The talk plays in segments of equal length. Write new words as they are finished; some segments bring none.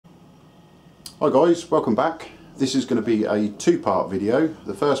Hi guys, welcome back. This is going to be a two-part video.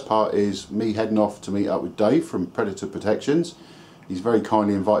 The first part is me heading off to meet up with Dave from Predator Protections. He's very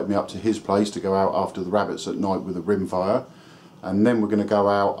kindly invited me up to his place to go out after the rabbits at night with a rimfire, and then we're going to go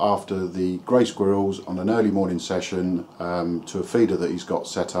out after the grey squirrels on an early morning session to a feeder that he's got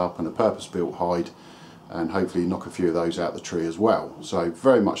set up and a purpose-built hide, and hopefully knock a few of those out the tree as well. So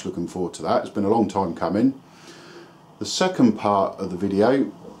very much looking forward to that. It's been a long time coming. The second part of the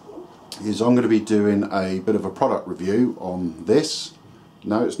video is I'm going to be doing a bit of a product review on this.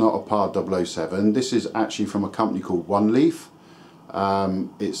 No, it's not a PAR 007. This is actually from a company called One Leaf.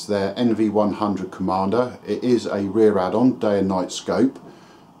 It's their NV100 Commander. It is a rear add-on, day and night scope,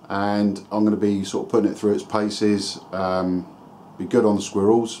 and I'm going to be sort of putting it through its paces. Be good on the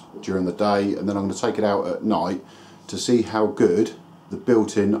squirrels during the day, and then I'm going to take it out at night to see how good the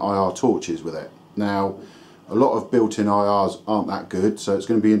built-in IR torch is with it. Now, a lot of built-in IRs aren't that good, so it's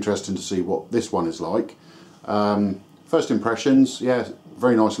going to be interesting to see what this one is like. First impressions, yeah,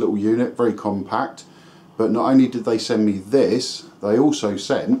 very nice little unit, very compact. But not only did they send me this, they also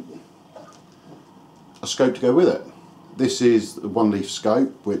sent a scope to go with it. This is the One Leaf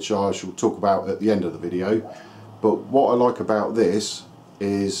scope, which I shall talk about at the end of the video. But what I like about this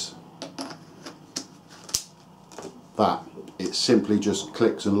is that it simply just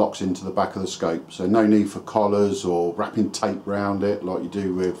clicks and locks into the back of the scope, so no need for collars or wrapping tape around it like you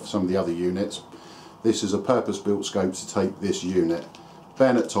do with some of the other units. This is a purpose-built scope to take this unit.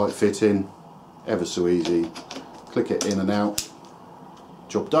 Bayonet type fitting, ever so easy. Click it in and out,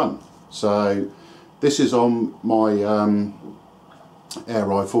 job done. So this is on my air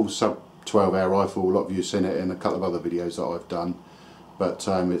rifle, sub 12 air rifle. A lot of you have seen it in a couple of other videos that I've done, but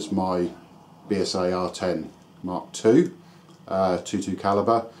it's my BSA R10 Mark II. 22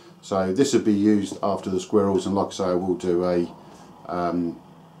 caliber. So this would be used after the squirrels, and like I say, I will do a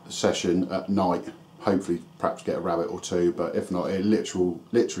session at night, hopefully perhaps get a rabbit or two, but if not, it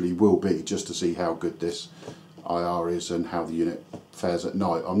literally will be just to see how good this IR is and how the unit fares at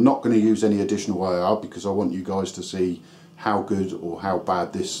night. I'm not going to use any additional IR because I want you guys to see how good or how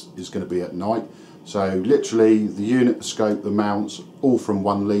bad this is going to be at night. So literally the unit, the scope, the mounts, all from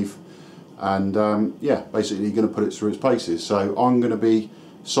One Leaf. And yeah, basically you're going to put it through its paces. So I'm going to be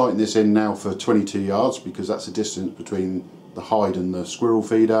sighting this in now for 22 yards because that's the distance between the hide and the squirrel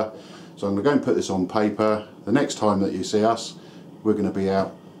feeder. So I'm going to go and put this on paper. The next time that you see us, we're going to be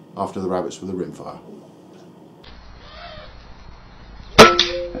out after the rabbits with a rimfire.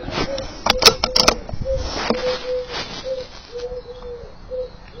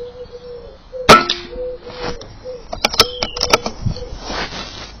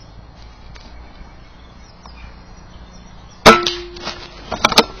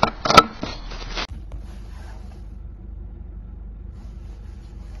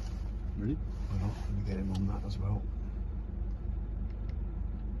 Ready? Why not? Let me get him on that as well.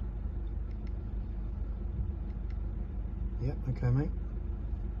 Yep, okay mate.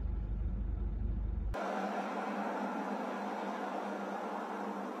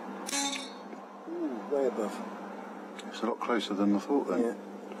 Ooh, way above. It's a lot closer than I thought then. Yeah,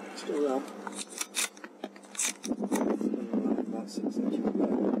 still around. About 6 inches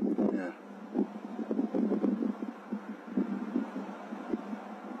above. Yeah.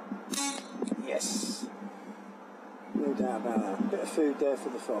 Yes, no doubt about that. Bit of food there for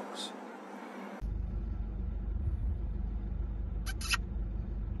the fox.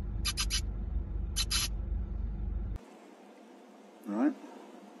 Right.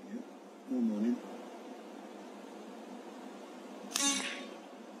 Yep, all morning.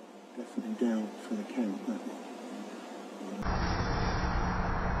 Definitely down for the count, that one.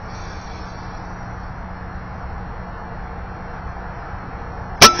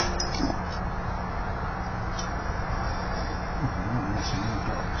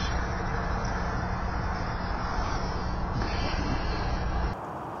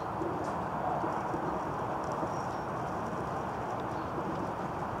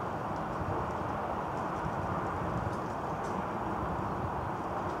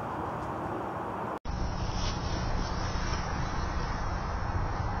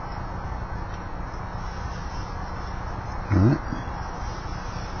 Alright.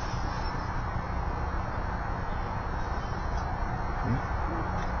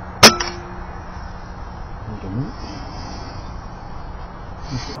 Hold on a minute.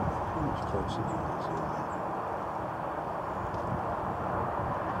 How much closer do you want to see that?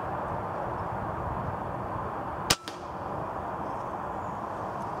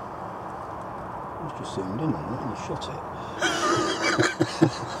 I was just zoomed in on that and you shot it.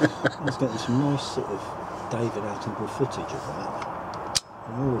 I was getting some nice sort of David Attenborough footage of that.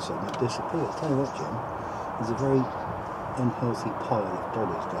 And all of a sudden it disappears. Tell you what, Jim, there's a very unhealthy pile of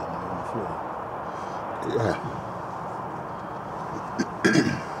dollars down there on the floor. Yeah.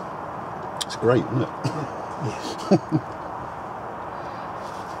 It's great, isn't it? Yeah.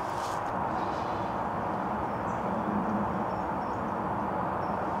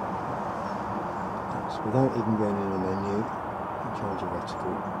 Without even going in a menu, you change a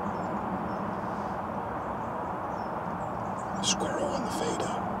reticle. Squirrel on the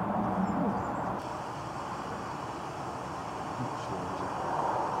feeder.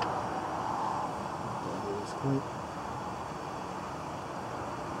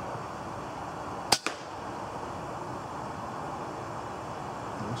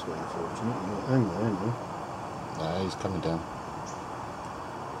 That's very unfortunate. You're not hang there, no? No, he's coming down.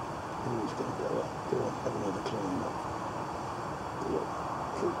 Oh, he's going to go up. Go on, have another climb up. Go up.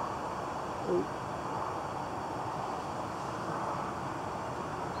 Oh.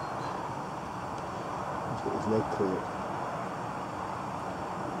 He's got his leg caught.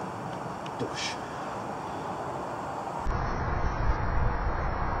 Dosh.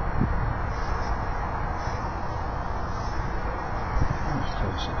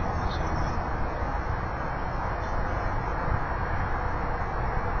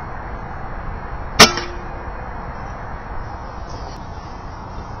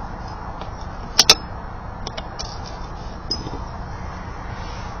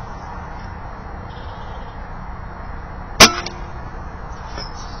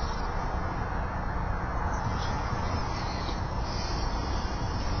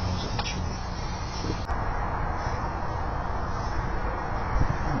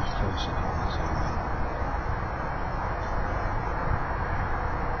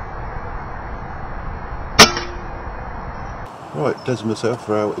 Right, Des and myself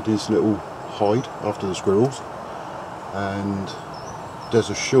are out at his little hide after the squirrels, and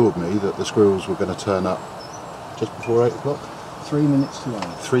Des assured me that the squirrels were going to turn up just before 8 o'clock. 3 minutes to 8.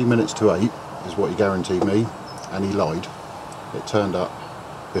 3 minutes to 8 is what he guaranteed me, and he lied. It turned up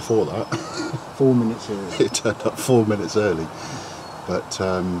before that. 4 minutes early. It turned up 4 minutes early. But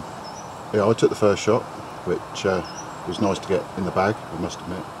yeah, I took the first shot, which was nice to get in the bag, I must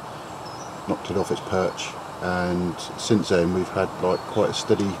admit. Knocked it off its perch, and since then we've had like quite a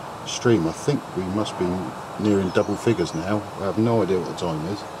steady stream. I think we must be nearing double figures now. I have no idea what the time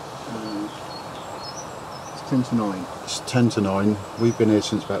is. It's 10 to 9. It's 10 to 9. We've been here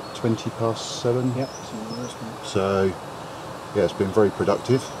since about 20 past 7. Yep. So yeah, it's been very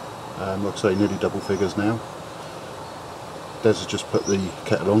productive. Like I say, nearly double figures now. Des has just put the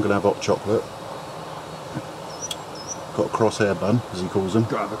kettle on, going to have hot chocolate. Got a crosshair bun, as he calls them.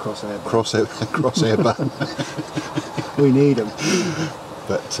 Got to have a crosshair bun. Crosshair bun. We need them.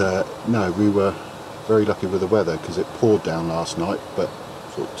 But no, we were very lucky with the weather because it poured down last night, but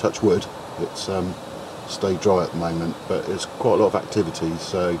sort of touch wood, it's stayed dry at the moment. But it's quite a lot of activity,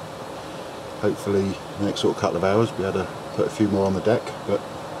 so hopefully the next sort of couple of hours we'll be able to put a few more on the deck. But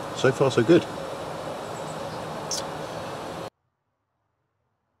so far so good.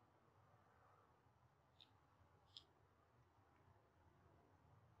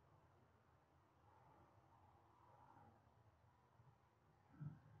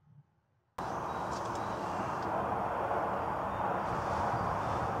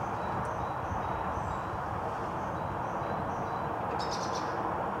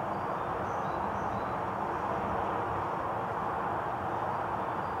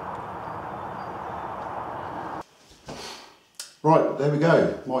 Right, there we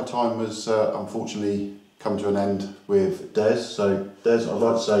go. My time has unfortunately come to an end with Des. So, Des, I'd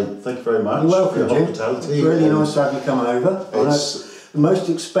like to say thank you very much. You're welcome, for your Jim. hospitality. It's really nice to have you come over. It's the most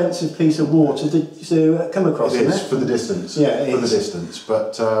expensive piece of water to come across, it isn't is it? for the distance. Yeah, it for is. the distance.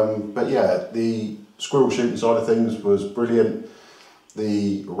 But yeah, the squirrel shooting side of things was brilliant.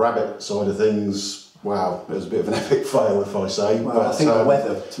 The rabbit side of things, wow, it was a bit of an epic fail, if I say. Well, but I think the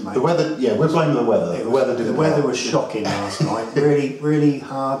weather to make. The weather, yeah, we're blaming the weather. The weather was shocking last night. Really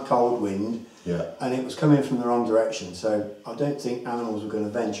hard, cold wind. Yeah. And it was coming from the wrong direction, so I don't think animals were going to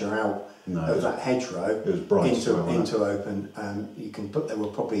venture out of that hedgerow it was bright into open. You can put, there were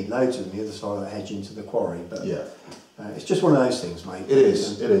probably loads of them the other side of the hedge into the quarry, but yeah, it's just one of those things, mate. It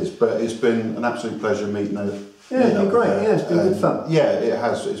is. But it's been an absolute pleasure meeting you. Yeah, it's been great. Yeah, it's been good fun. Yeah, it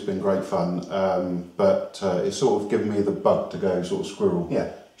has. It's been great fun. But it's sort of given me the bug to go sort of squirrel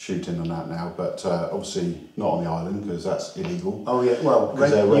shooting and that now. But obviously not on the island because that's illegal. Oh yeah, well, we've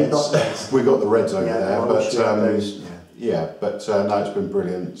got the reds over there. But no, it's been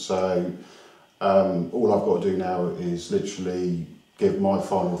brilliant. So all I've got to do now is literally give my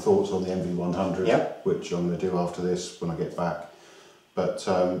final thoughts on the NV100, which I'm going to do after this when I get back. But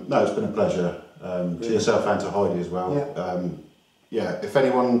no, it's been a pleasure to yourself and to Heidi as well. Yeah, if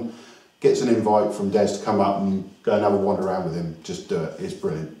anyone gets an invite from Des to come up and go and have a wander around with him, just do it. It's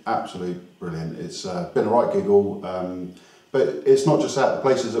brilliant, absolutely brilliant. It's been a right giggle, but it's not just that. The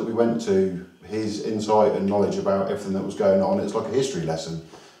places that we went to, his insight and knowledge about everything that was going on, it's like a history lesson.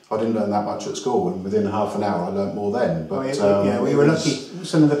 I didn't learn that much at school, and within half an hour I learnt more then. But yeah, we were lucky.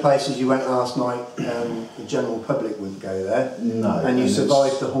 Some of the places you went last night, the general public wouldn't go there. No. And you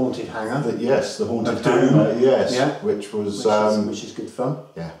survived the haunted hangar. Yes, the haunted hangar. Yes, yeah. which was which is good fun.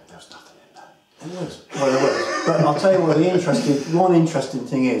 Yeah, there was nothing in there. It was. Well, there was. But I'll tell you what. One interesting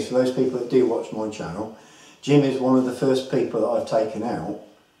thing is, for those people that do watch my channel, Jim is one of the first people that I've taken out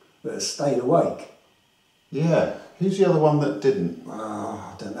that has stayed awake. Yeah. Who's the other one that didn't? Oh,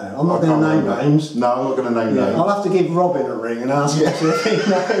 I don't know. I'm not going to name names. No, I'm not going to name names. I'll have to give Robin a ring and ask him if he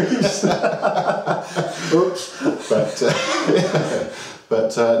knows. Oops.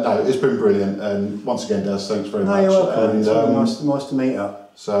 But no, it's been brilliant. And once again, Des, thanks very much. You're welcome. And, it's really nice to meet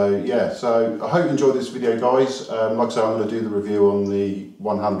up. So yeah, so I hope you enjoyed this video, guys. Like I say, I'm going to do the review on the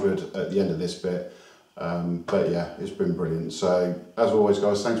 100 at the end of this bit. But yeah, it's been brilliant. So as always,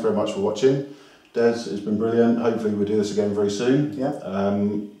 guys, thanks very much for watching. Des, it's been brilliant. Hopefully we'll do this again very soon. Yeah.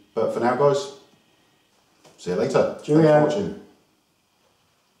 But for now, guys, see you later. Cheerio. Thanks for watching.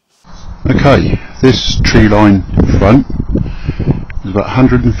 Okay, this tree line in front is about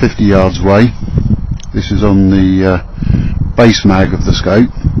 150 yards away. This is on the base mag of the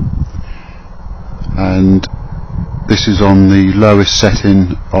scope, and this is on the lowest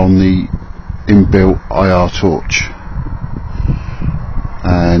setting on the inbuilt IR torch.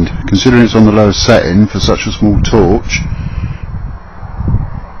 And considering it's on the lowest setting for such a small torch,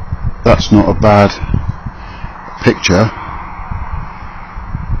 that's not a bad picture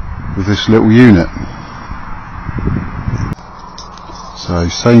with this little unit. So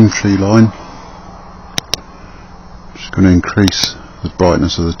same tree line. I'm just going to increase the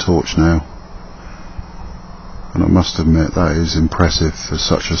brightness of the torch now, and I must admit that is impressive for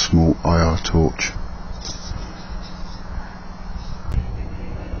such a small IR torch.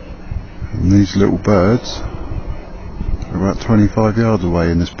 And these little birds are about 25 yards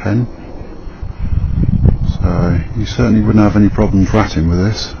away in this pen, so you certainly wouldn't have any problems ratting with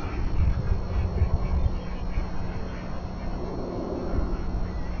this.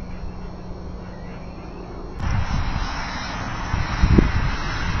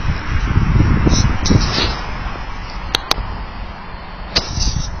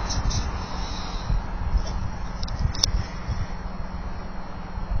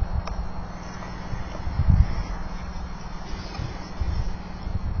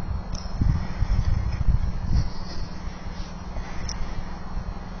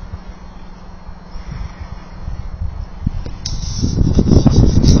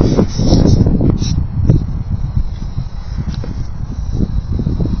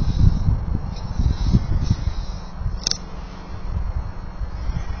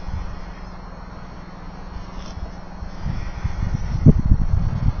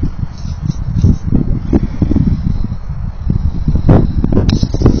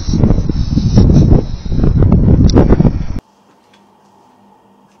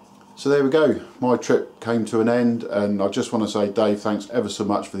 So there we go, my trip came to an end, and I just want to say, Dave, thanks ever so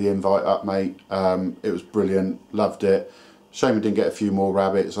much for the invite up, mate. It was brilliant, loved it. Shame we didn't get a few more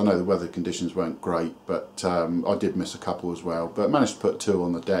rabbits. I know the weather conditions weren't great, but I did miss a couple as well. But managed to put 2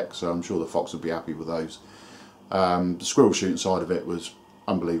 on the deck, so I'm sure the fox will be happy with those. The squirrel shooting side of it was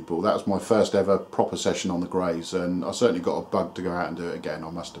unbelievable. That was my first ever proper session on the greys, and I certainly got a bug to go out and do it again,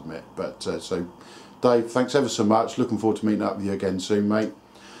 I must admit. But so Dave, thanks ever so much. Looking forward to meeting up with you again soon, mate.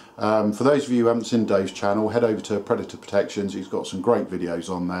 For those of you who haven't seen Dave's channel, head over to Predator Protections. He's got some great videos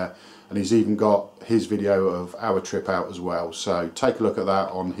on there, and he's even got his video of our trip out as well. So take a look at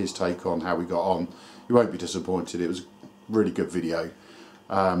that on his take on how we got on. You won't be disappointed. It was a really good video.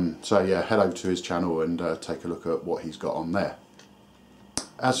 So yeah, head over to his channel and take a look at what he's got on there.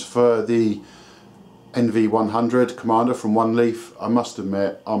 As for the NV100 Commander from One Leaf, I must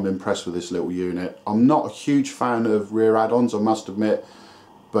admit I'm impressed with this little unit. I'm not a huge fan of rear add-ons, I must admit,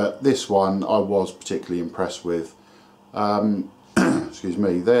 but this one I was particularly impressed with. Excuse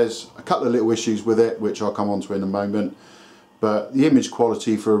me, there's a couple of little issues with it which I'll come on to in a moment, but the image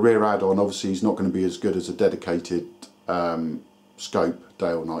quality for a rear add-on obviously is not going to be as good as a dedicated scope,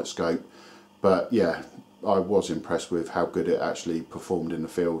 day or night scope, but yeah, I was impressed with how good it actually performed in the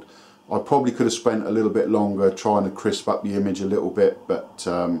field. I probably could have spent a little bit longer trying to crisp up the image a little bit, but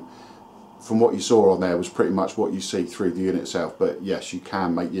from what you saw on there was pretty much what you see through the unit itself. But yes, you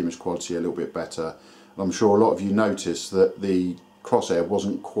can make the image quality a little bit better. And I'm sure a lot of you noticed that the crosshair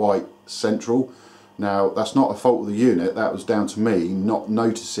wasn't quite central. Now that's not a fault of the unit, that was down to me not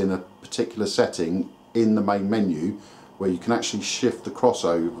noticing a particular setting in the main menu where you can actually shift the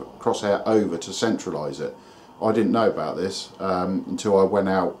crosshair over to centralise it. I didn't know about this until I went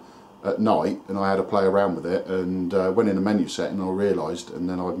out at night and I had to play around with it, and went in the menu setting and I realised, and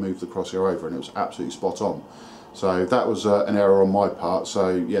then I moved the crosshair over and it was absolutely spot on. So that was an error on my part, so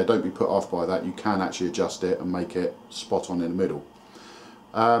yeah, don't be put off by that. You can actually adjust it and make it spot on in the middle.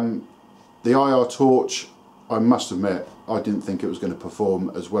 The IR torch, I must admit, I didn't think it was going to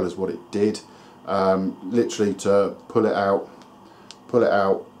perform as well as what it did. Literally to pull it out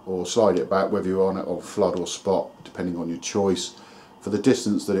or slide it back, whether you're on it on flood or spot, depending on your choice. For the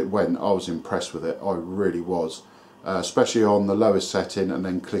distance that it went, I was impressed with it, I really was. Especially on the lowest setting and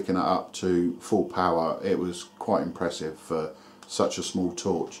then clicking it up to full power, it was quite impressive for such a small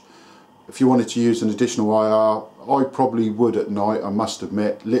torch. If you wanted to use an additional IR, I probably would at night, I must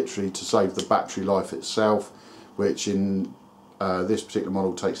admit, literally to save the battery life itself, which in this particular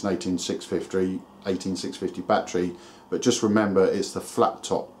model takes an 18650 battery, but just remember it's the flat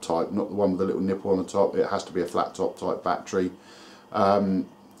top type, not the one with the little nipple on the top. It has to be a flat top type battery.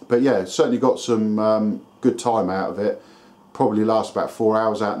 But yeah, certainly got some good time out of it. Probably lasts about 4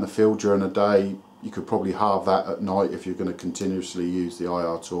 hours out in the field during the day. You could probably halve that at night if you're going to continuously use the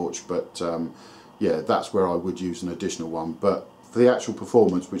IR torch, but yeah, that's where I would use an additional one. But for the actual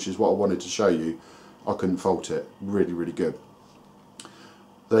performance, which is what I wanted to show you, I couldn't fault it. Really, really good.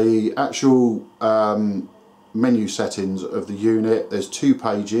 The actual menu settings of the unit, there's 2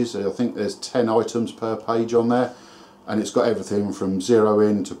 pages. I think there's 10 items per page on there, and it's got everything from 0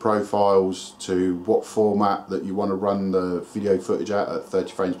 in to profiles to what format that you want to run the video footage at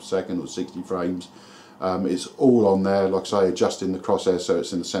 30 frames per second or 60 frames. It's all on there, like I say, adjusting the crosshair so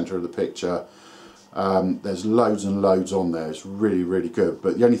it's in the centre of the picture. There's loads and loads on there. It's really, really good,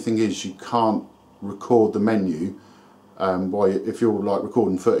 but the only thing is you can't record the menu. If you're like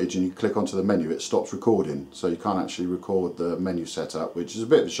recording footage and you click onto the menu, it stops recording, so you can't actually record the menu setup, which is a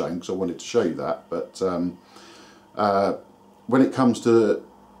bit of a shame because I wanted to show you that. But when it comes to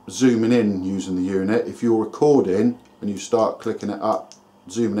zooming in using the unit, if you're recording and you start clicking it up,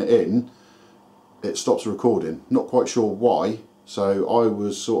 zooming it in, it stops recording. Not quite sure why, so I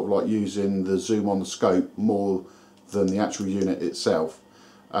was sort of like using the zoom on the scope more than the actual unit itself.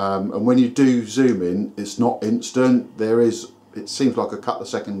 And when you do zoom in, it's not instant. It seems like a couple of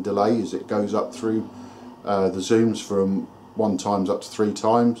second delay as it goes up through the zooms from 1 times up to 3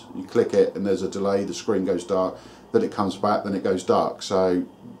 times. You click it and there's a delay, the screen goes dark, then it comes back, then it goes dark. So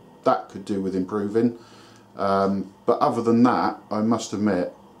that could do with improving. But other than that, I must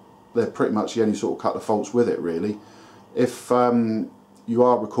admit, they're pretty much the only sort of couple of faults with it really. If you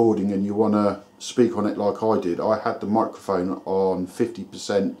are recording and you want to speak on it like I did, I had the microphone on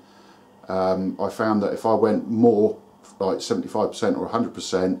 50%. I found that if I went more, like 75% or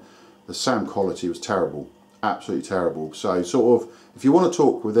 100%, the sound quality was terrible, absolutely terrible. So sort of, if you want to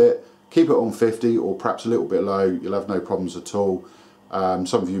talk with it, keep it on 50 or perhaps a little bit low, you'll have no problems at all.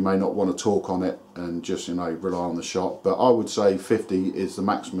 Some of you may not want to talk on it and just, you know, rely on the shot, but I would say 50 is the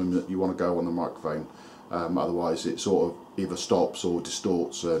maximum that you want to go on the microphone. Otherwise it sort of either stops or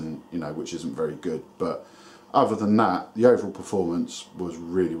distorts, and you know, which isn't very good. But other than that, the overall performance was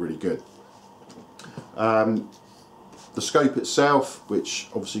really, really good. The scope itself, which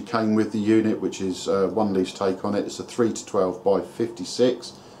obviously came with the unit, which is One Leaf's take on it, it's a 3:12 by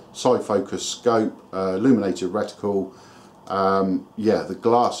 56 side focus scope, illuminated reticle. Yeah, the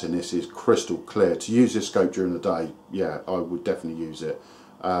glass in this is crystal clear. To use this scope during the day, yeah, I would definitely use it.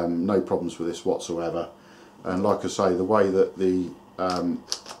 No problems with this whatsoever. And like I say, the way that the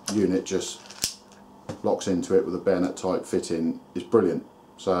unit just locks into it with a bayonet type fitting is brilliant.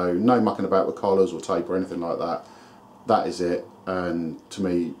 So no mucking about with collars or tape or anything like that. That is it, and to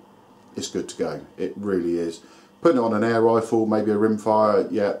me it's good to go. It really is. Putting it on an air rifle, maybe a rimfire,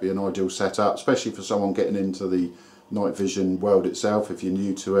 yeah, it'd be an ideal setup, especially for someone getting into the night vision world itself. If you're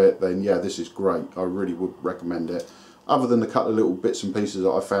new to it, then yeah, this is great. I really would recommend it. Other than the couple of little bits and pieces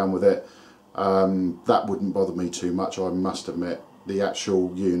that I found with it, that wouldn't bother me too much, I must admit. The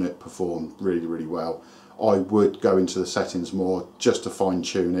actual unit performed really, really well. I would go into the settings more just to fine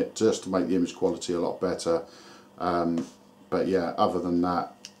tune it, just to make the image quality a lot better. But yeah, other than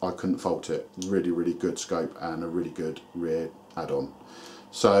that, I couldn't fault it. Really, really good scope and a really good rear add-on.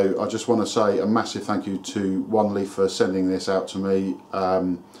 So I just want to say a massive thank you to One Leaf for sending this out to me.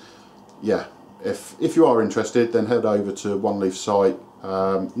 Yeah, if you are interested, then head over to One Leaf's site.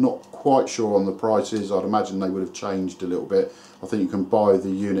 Not quite sure on the prices. I'd imagine they would have changed a little bit. I think you can buy the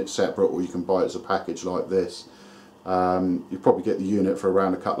unit separate, or you can buy it as a package like this. You probably get the unit for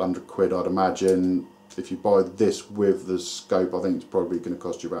around a couple £100, I'd imagine. If you buy this with the scope, I think it's probably going to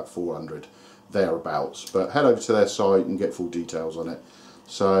cost you about 400 thereabouts. But head over to their site and get full details on it.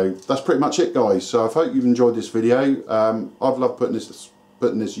 So that's pretty much it, guys. So I hope you've enjoyed this video. I've loved putting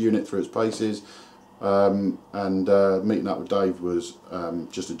this unit through its paces, and meeting up with Dave was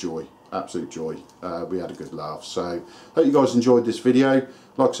just a joy, absolute joy. We had a good laugh. So hope you guys enjoyed this video.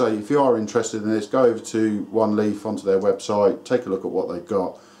 Like I say, if you are interested in this, go over to One Leaf onto their website, take a look at what they've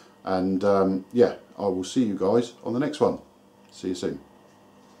got, and yeah, I will see you guys on the next one. See you soon.